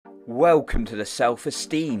Welcome to the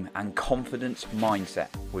Self-Esteem and Confidence Mindset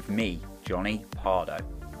with me, Johnny Pardo.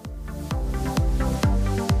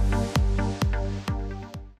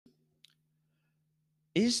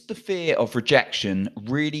 Is the fear of rejection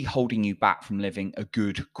really holding you back from living a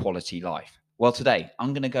good quality life? Well, today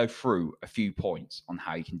I'm going to go through a few points on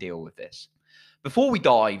how you can deal with this. Before we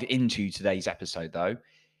dive into today's episode though,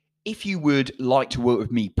 if you would like to work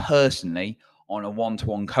with me personally on a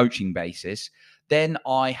one-to-one coaching basis, then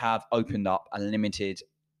I have opened up a limited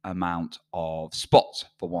amount of spots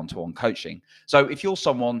for one-to-one coaching. So if you're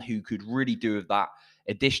someone who could really do with that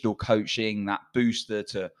additional coaching, that booster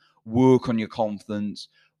to work on your confidence,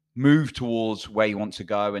 move towards where you want to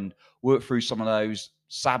go and work through some of those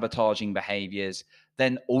sabotaging behaviors,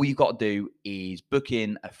 then all you've got to do is book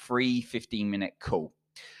in a free 15-minute call,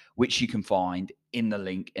 which you can find in the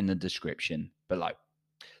link in the description below.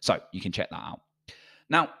 So you can check that out.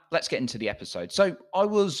 Now, let's get into the episode. So I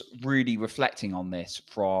was really reflecting on this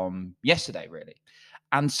from yesterday, really,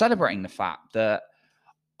 and celebrating the fact that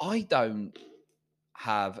I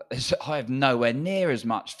have nowhere near as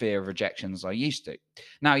much fear of rejection as I used to.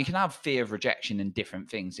 Now, you can have fear of rejection in different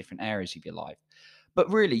things, different areas of your life.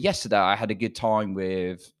 But really, yesterday, I had a good time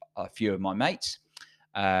with a few of my mates.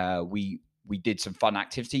 We did some fun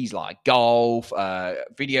activities like golf,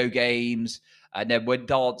 video games, and then went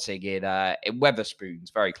dancing in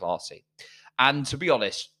Weatherspoons, very classy. And to be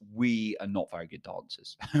honest, we are not very good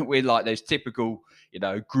dancers. We're like those typical,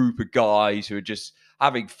 group of guys who are just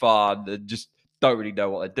having fun and just don't really know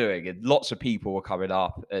what they're doing. And lots of people were coming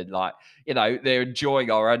up and they're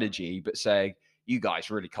enjoying our energy, but saying, you guys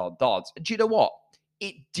really can't dance. And do you know what?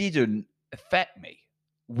 It didn't affect me,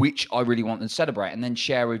 which I really want to celebrate and then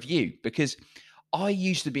share with you, because I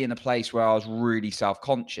used to be in a place where I was really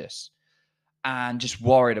self-conscious and just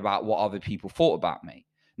worried about what other people thought about me.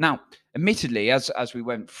 Now, admittedly, as we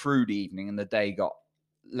went through the evening and the day got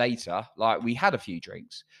later, like we had a few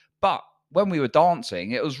drinks, but when we were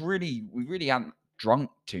dancing, we really hadn't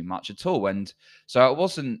drunk too much at all. And so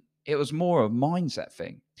it was more a mindset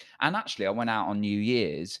thing. And actually, I went out on New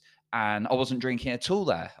Year's and I wasn't drinking at all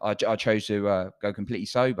there. I chose to go completely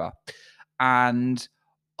sober. And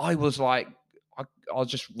I was like, I was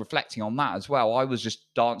just reflecting on that as well. I was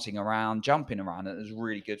just dancing around, jumping around, and it was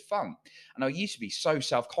really good fun. And I used to be so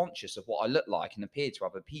self-conscious of what I looked like and appeared to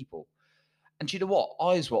other people. And you know what?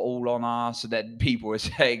 Eyes were all on us, and then people were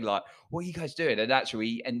saying like, "What are you guys doing?" And actually,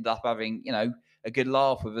 we ended up having a good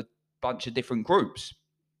laugh with a bunch of different groups.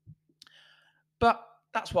 But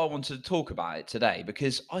that's why I wanted to talk about it today,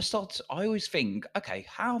 because I always think, okay,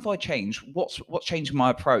 how have I changed? What's changed my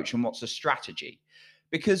approach and what's the strategy?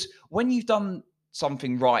 Because when you've done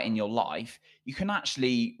something right in your life, you can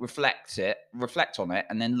actually reflect on it,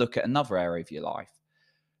 and then look at another area of your life.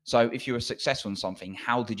 So if you were successful in something,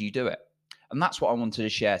 how did you do it? And that's what I wanted to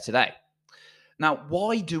share today. Now,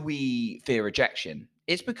 why do we fear rejection?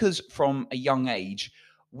 It's because from a young age,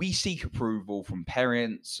 we seek approval from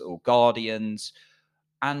parents or guardians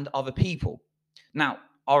and other people. Now,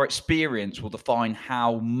 our experience will define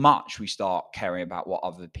how much we start caring about what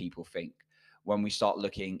other people think when we start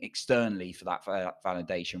looking externally for that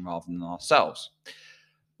validation rather than ourselves.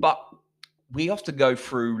 But we often go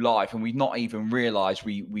through life and we've not even realized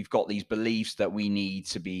we've got these beliefs that we need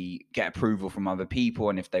to get approval from other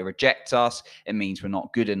people. And if they reject us, it means we're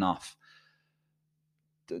not good enough.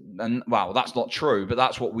 And well, that's not true, but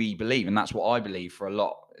that's what we believe. And that's what I believe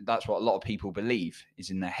that's what a lot of people believe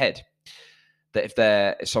is in their head. That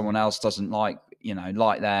if someone else doesn't like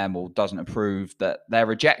them or doesn't approve, that they're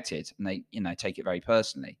rejected, and they, take it very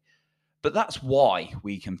personally. But that's why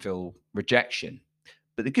we can feel rejection.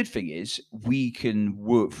 But the good thing is we can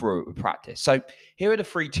work through it with practice. So here are the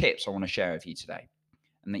 3 tips I want to share with you today,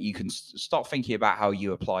 and that you can start thinking about how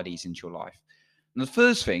you apply these into your life. And the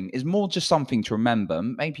first thing is more just something to remember.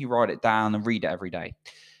 Maybe write it down and read it every day.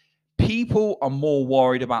 People are more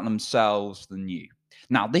worried about themselves than you.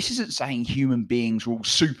 Now, this isn't saying human beings are all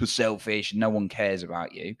super selfish and no one cares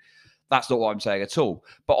about you. That's not what I'm saying at all.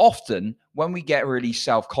 But often when we get really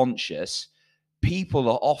self-conscious, people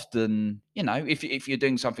are often, if you're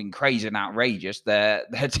doing something crazy and outrageous, their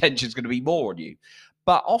attention is going to be more on you.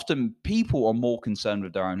 But often people are more concerned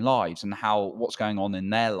with their own lives and what's going on in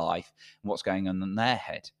their life and what's going on in their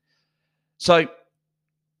head. So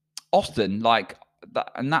often like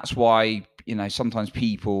that, and that's why, sometimes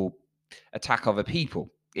people attack other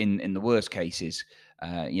people in the worst cases,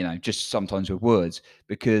 just sometimes with words,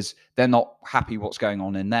 because they're not happy what's going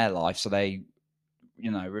on in their life. So they,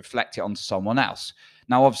 reflect it onto someone else.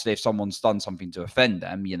 Now, obviously, if someone's done something to offend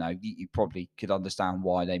them, you probably could understand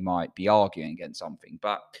why they might be arguing against something.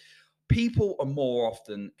 But people are more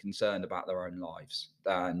often concerned about their own lives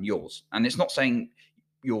than yours. And it's not saying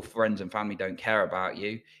your friends and family don't care about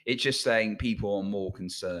you. It's just saying people are more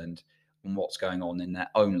concerned on what's going on in their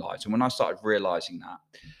own lives. And when I started realizing that,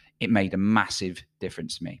 it made a massive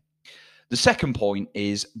difference to me. The second point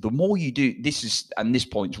is the more you do this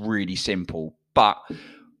point's really simple, but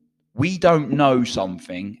we don't know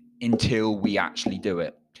something until we actually do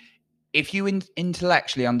it. If you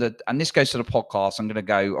intellectually and this goes to the podcast, I'm going to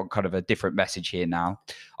go on kind of a different message here now.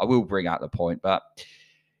 I will bring out the point, but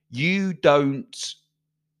you don't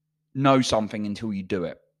know something until you do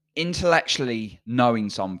it. Intellectually knowing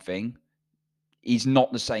something is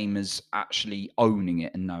not the same as actually owning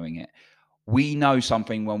it and knowing it. We know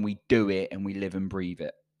something when we do it and we live and breathe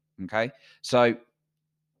it. Okay. So,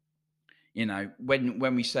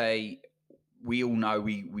 when we say, we all know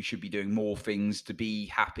we should be doing more things to be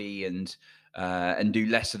happy and do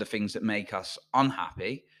less of the things that make us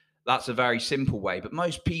unhappy. That's a very simple way, but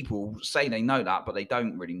most people say they know that, but they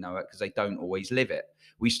don't really know it because they don't always live it.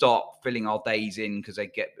 We start filling our days in because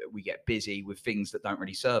we get busy with things that don't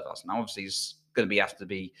really serve us. Now, obviously, it's going to have to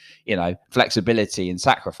be flexibility and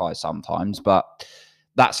sacrifice sometimes, but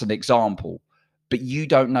that's an example. But you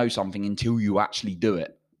don't know something until you actually do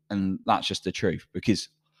it, and that's just the truth. Because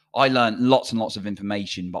I learned lots and lots of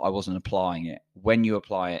information, but I wasn't applying it. When you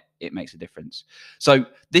apply it, it makes a difference. So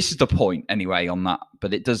this is the point anyway on that,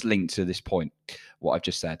 but it does link to this point, what I've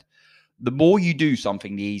just said. The more you do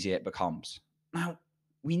something, the easier it becomes. Now,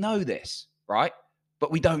 we know this, right?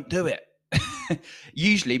 But we don't do it.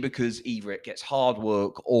 Usually because either it gets hard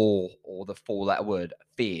work or the four-letter word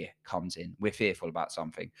fear comes in. We're fearful about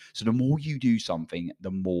something. So the more you do something,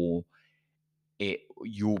 the more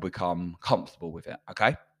you'll become comfortable with it.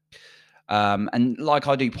 Okay. And like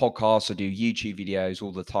I do podcasts, I do YouTube videos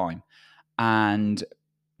all the time, and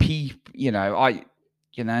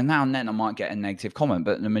now and then I might get a negative comment,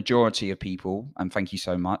 but the majority of people, and thank you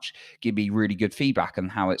so much, give me really good feedback on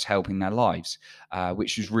how it's helping their lives,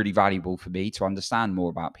 which was really valuable for me to understand more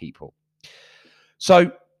about people.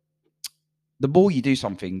 So the more you do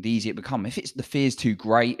something, the easier it becomes. If the fear's too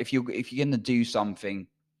great, if you're going to do something,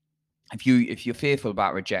 if you're fearful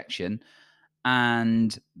about rejection,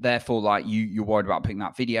 and therefore like you're worried about putting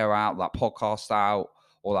that video out, that podcast out,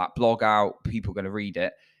 or that blog out, people are going to read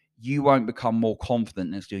it, you won't become more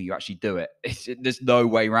confident until you actually do it. There's no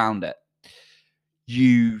way around it.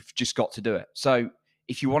 You've just got to do it. So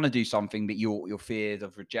if you want to do something but you're feared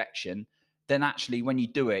of rejection, then actually when you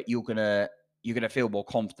do it, you're gonna feel more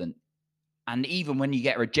confident. And even when you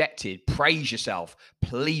get rejected, praise yourself.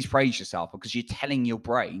 Please praise yourself, because you're telling your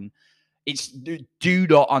brain, do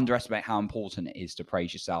not underestimate how important it is to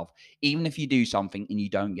praise yourself, even if you do something and you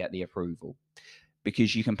don't get the approval,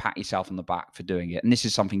 because you can pat yourself on the back for doing it. And this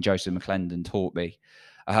is something Joseph McClendon taught me.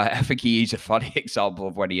 I think he used a funny example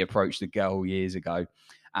of when he approached a girl years ago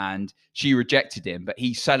and she rejected him, but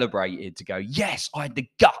he celebrated to go, yes, I had the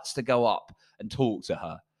guts to go up and talk to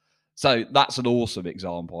her. So that's an awesome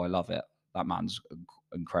example. I love it. That man's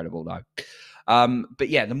incredible though. But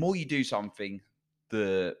yeah, the more you do something,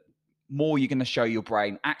 the more you're going to show your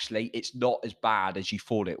brain, actually, it's not as bad as you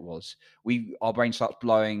thought it was. Our brain starts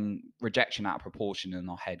blowing rejection out of proportion in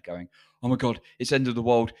our head, going, oh my God, it's the end of the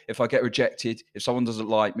world. If I get rejected, if someone doesn't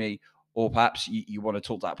like me, or perhaps you want to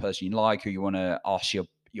talk to that person you like, or you want to ask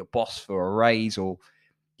your boss for a raise, or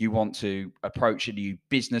you want to approach a new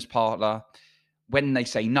business partner. When they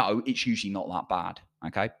say no, it's usually not that bad.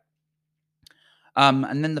 Okay.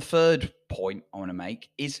 And then the third point I want to make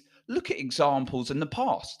is look at examples in the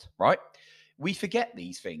past, right? We forget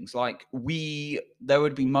these things. Like there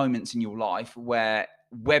would be moments in your life where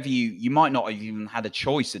whether you might not have even had a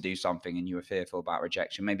choice to do something and you were fearful about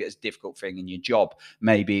rejection. Maybe it's a difficult thing in your job.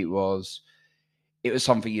 Maybe it was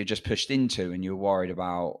something you just pushed into and you were worried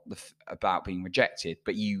about being rejected,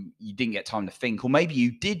 but you didn't get time to think, or maybe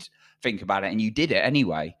you did think about it and you did it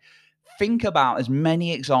anyway. Think about as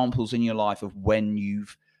many examples in your life of when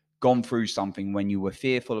you've gone through something when you were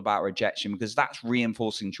fearful about rejection, because that's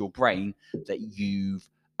reinforcing to your brain that you've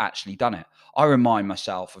actually done it. I remind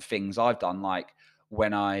myself of things I've done, like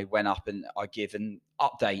when I went up and I give an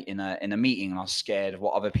update in a meeting and I was scared of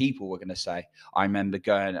what other people were going to say. I remember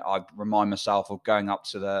I remind myself of going up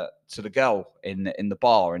to the girl in the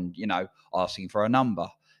bar and, asking for a number.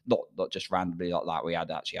 Not just randomly like that. We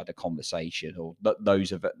actually had a conversation, or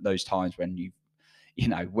those times when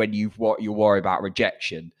you're worried about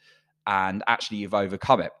rejection and actually you've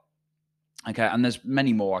overcome it. Okay. And there's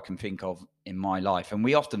many more I can think of in my life, and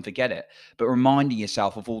we often forget it, but reminding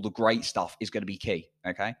yourself of all the great stuff is going to be key.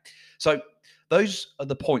 Okay. So those are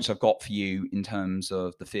the points I've got for you in terms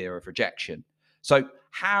of the fear of rejection. So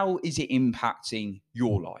how is it impacting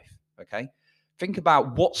your life? Okay. Think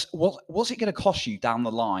about what's it going to cost you down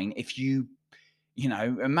the line if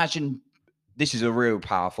imagine, this is a real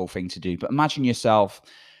powerful thing to do, but imagine yourself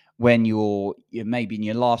when you're maybe in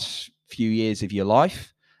your last few years of your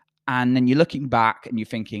life, and then you're looking back and you're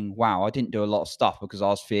thinking, wow, I didn't do a lot of stuff because I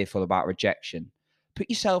was fearful about rejection. Put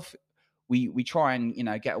yourself, we try and,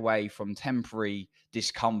 get away from temporary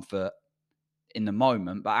discomfort in the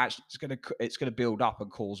moment, but actually it's gonna build up and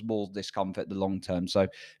cause more discomfort in the long term. So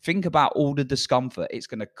think about all the discomfort it's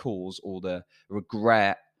gonna cause, or the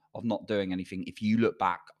regret of not doing anything if you look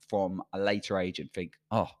back from a later age and think,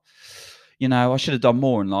 oh, I should have done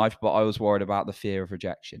more in life, but I was worried about the fear of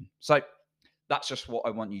rejection. So that's just what I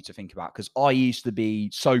want you to think about, because I used to be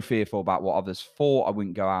so fearful about what others thought. I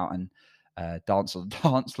wouldn't go out and dance on the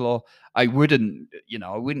dance floor. I wouldn't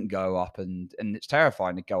go up and it's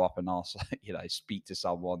terrifying to go up and ask, speak to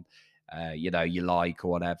someone, you like or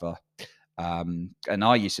whatever. And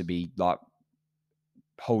I used to be like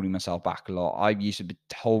holding myself back a lot. I used to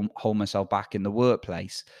hold myself back in the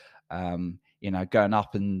workplace, going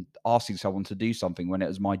up and asking someone to do something when it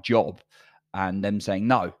was my job and them saying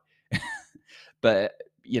no. But,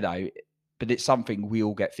 you know, but it's something we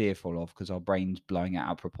all get fearful of because our brain's blowing it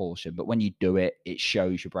out of proportion. But when you do it, it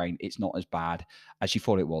shows your brain it's not as bad as you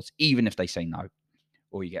thought it was, even if they say no,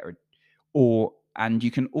 or you get and you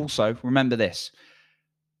can also remember this: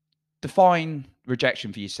 define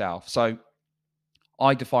rejection for yourself. So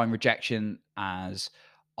I define rejection as,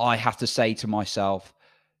 I have to say to myself,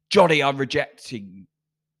 Johnny, I'm rejecting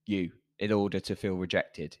you in order to feel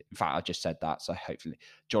rejected. In fact, I just said that. So hopefully,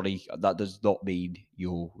 Johnny, that does not mean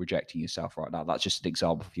you're rejecting yourself right now. That's just an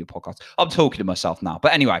example for your podcast. I'm talking to myself now.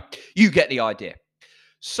 But anyway, you get the idea.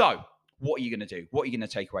 So what are you going to do? What are you going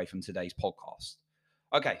to take away from today's podcast?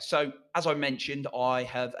 Okay, so as I mentioned, I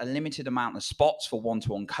have a limited amount of spots for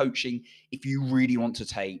one-to-one coaching. If you really want to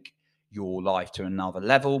take your life to another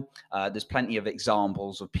level, there's plenty of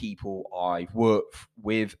examples of people I've worked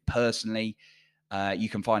with personally. You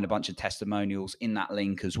can find a bunch of testimonials in that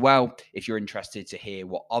link as well if you're interested to hear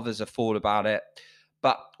what others have thought about it.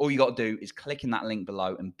 But all you got to do is click in that link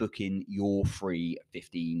below and book in your free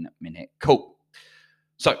 15-minute call.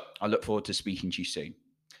 So I look forward to speaking to you soon.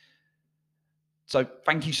 So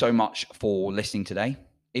thank you so much for listening today.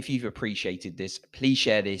 If you've appreciated this, please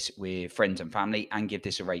share this with friends and family and give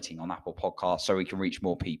this a rating on Apple Podcasts so we can reach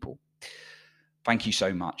more people. Thank you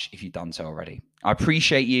so much if you've done so already. I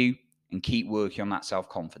appreciate you, and keep working on that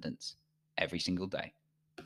self-confidence every single day.